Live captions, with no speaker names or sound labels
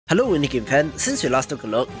Hello Indie Game fan, since we last took a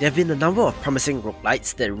look, there have been a number of promising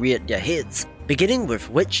roguelites that reared their heads, beginning with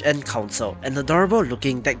Witch and Council, an adorable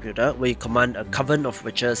looking deck builder where you command a coven of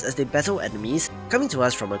witches as they battle enemies, coming to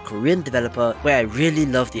us from a Korean developer where I really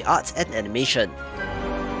love the art and animation.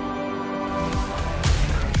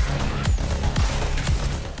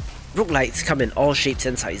 Roguelites come in all shapes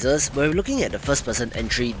and sizes, but we're looking at the first person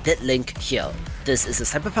entry Dead Link here. This is a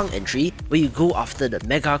cyberpunk entry where you go after the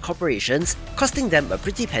mega corporations, costing them a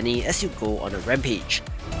pretty penny as you go on a rampage.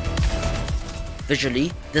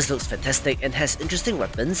 Visually, this looks fantastic and has interesting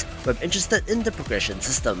weapons, but I'm interested in the progression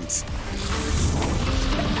systems.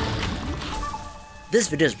 This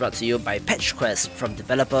video is brought to you by Patch Quest from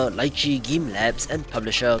developer Lychee Game Labs and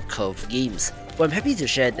publisher Curve Games, who I'm happy to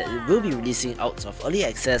share that it will be releasing out of early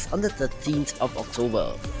access on the 13th of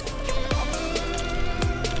October.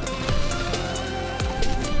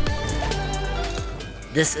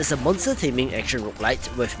 This is a monster taming action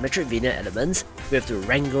roguelite with Metroidvania elements. We have to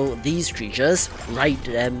wrangle these creatures, ride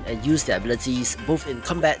them and use their abilities both in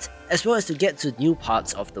combat as well as to get to new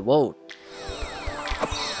parts of the world.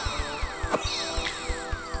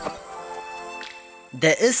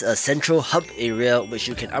 There is a central hub area which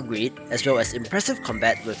you can upgrade, as well as impressive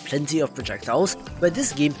combat with plenty of projectiles, but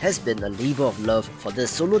this game has been a labour of love for this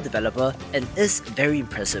solo developer and is very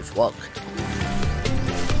impressive work.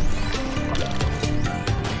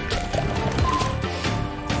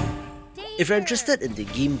 If you're interested in the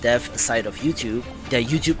game dev side of YouTube, their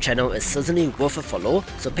YouTube channel is certainly worth a follow,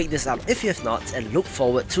 so pick this up if you have not and look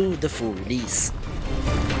forward to the full release.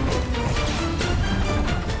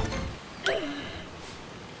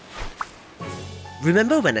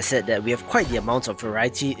 Remember when I said that we have quite the amount of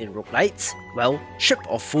variety in roguelites? Well, Ship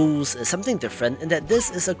of Fools is something different in that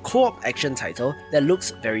this is a co-op action title that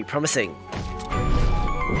looks very promising.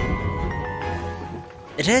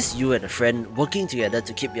 It has you and a friend working together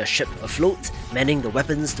to keep your ship afloat, manning the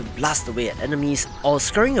weapons to blast away at enemies, or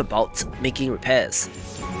scurrying about making repairs.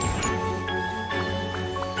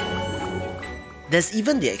 There's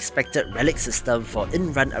even the expected relic system for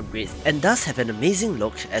in-run upgrades and does have an amazing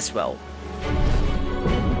look as well.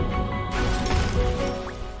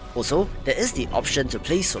 Also, there is the option to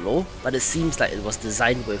play solo, but it seems like it was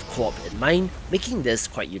designed with co-op in mind, making this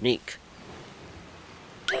quite unique.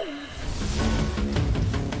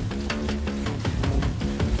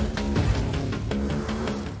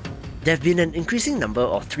 There have been an increasing number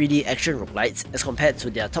of 3D action roguelites as compared to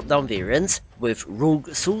their top-down variants, with Rogue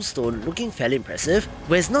Soulstone looking fairly impressive,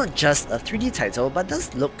 where it's not just a 3D title but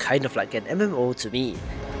does look kind of like an MMO to me.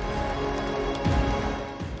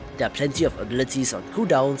 There are plenty of abilities on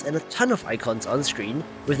cooldowns and a ton of icons on screen,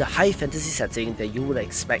 with the high fantasy setting that you would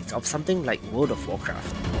expect of something like World of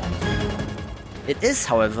Warcraft. It is,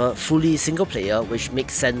 however, fully single player, which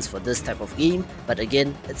makes sense for this type of game, but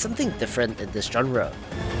again, it's something different in this genre.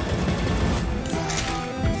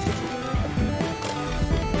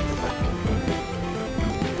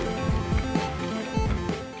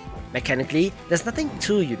 Mechanically, there's nothing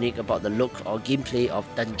too unique about the look or gameplay of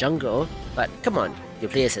Dunjungle, but come on, you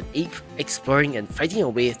play as an ape, exploring and fighting your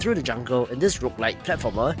way through the jungle in this roguelite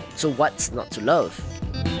platformer, so what's not to love?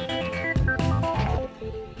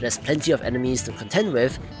 There's plenty of enemies to contend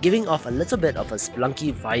with, giving off a little bit of a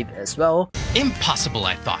Spelunky vibe as well. Impossible,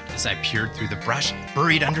 I thought, as I peered through the brush.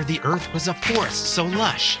 Buried under the earth was a forest so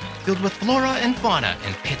lush, filled with flora and fauna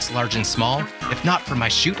and pits large and small. If not for my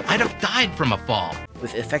chute, I'd have died from a fall.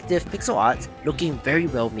 With effective pixel art looking very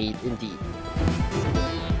well made indeed.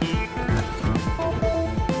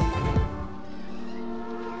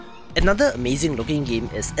 Another amazing looking game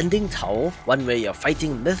is Ending Tao, one where you're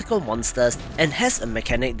fighting mythical monsters and has a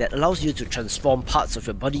mechanic that allows you to transform parts of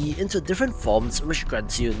your body into different forms which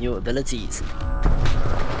grants you new abilities.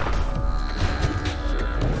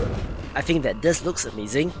 I think that this looks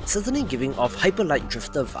amazing, certainly giving off Hyper Light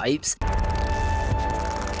Drifter vibes,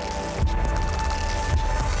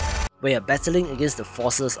 where you're battling against the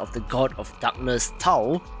forces of the god of darkness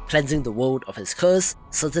Tao, cleansing the world of his curse,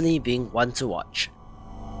 certainly being one to watch.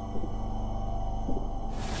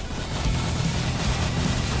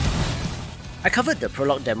 I covered the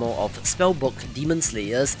prologue demo of Spellbook Demon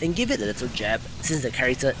Slayers and gave it a little jab since the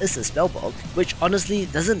character is a spellbook, which honestly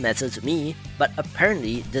doesn't matter to me, but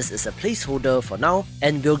apparently this is a placeholder for now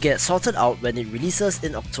and will get sorted out when it releases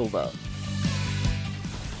in October.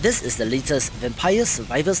 This is the latest Vampire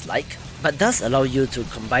Survivors-like, but does allow you to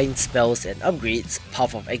combine spells and upgrades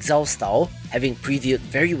Path of Exile style, having previewed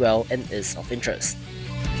very well and is of interest.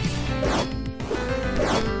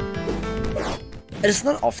 It is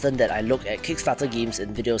not often that I look at Kickstarter games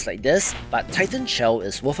in videos like this, but Titan Shell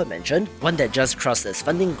is worth a mention, one that just crossed its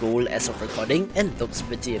funding goal as of recording and looks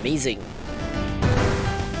pretty amazing.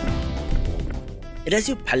 It has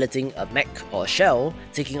you piloting a mech or a shell,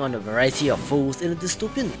 taking on a variety of foes in a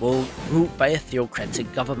dystopian world ruled by a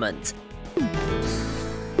theocratic government.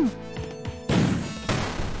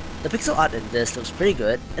 The pixel art in this looks pretty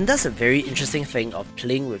good, and does a very interesting thing of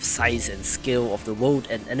playing with size and scale of the world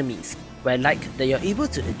and enemies, where I like that you're able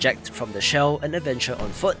to eject from the shell and adventure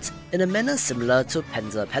on foot, in a manner similar to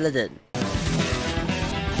Panzer Paladin.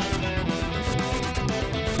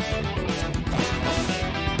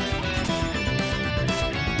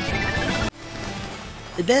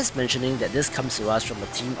 It bears mentioning that this comes to us from a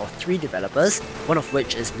team of 3 developers, one of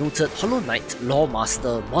which is noted Hollow Knight lore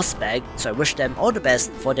master Mossbag, so I wish them all the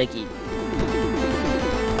best for their game.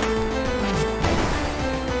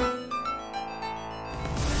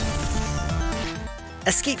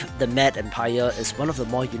 Escape the Mad Empire is one of the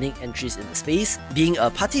more unique entries in the space, being a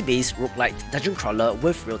party-based roguelite dungeon crawler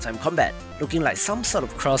with real-time combat, looking like some sort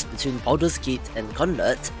of cross between Baldur's Gate and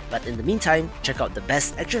Gauntlet, but in the meantime, check out the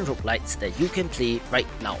best action roguelites that you can play right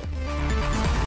now.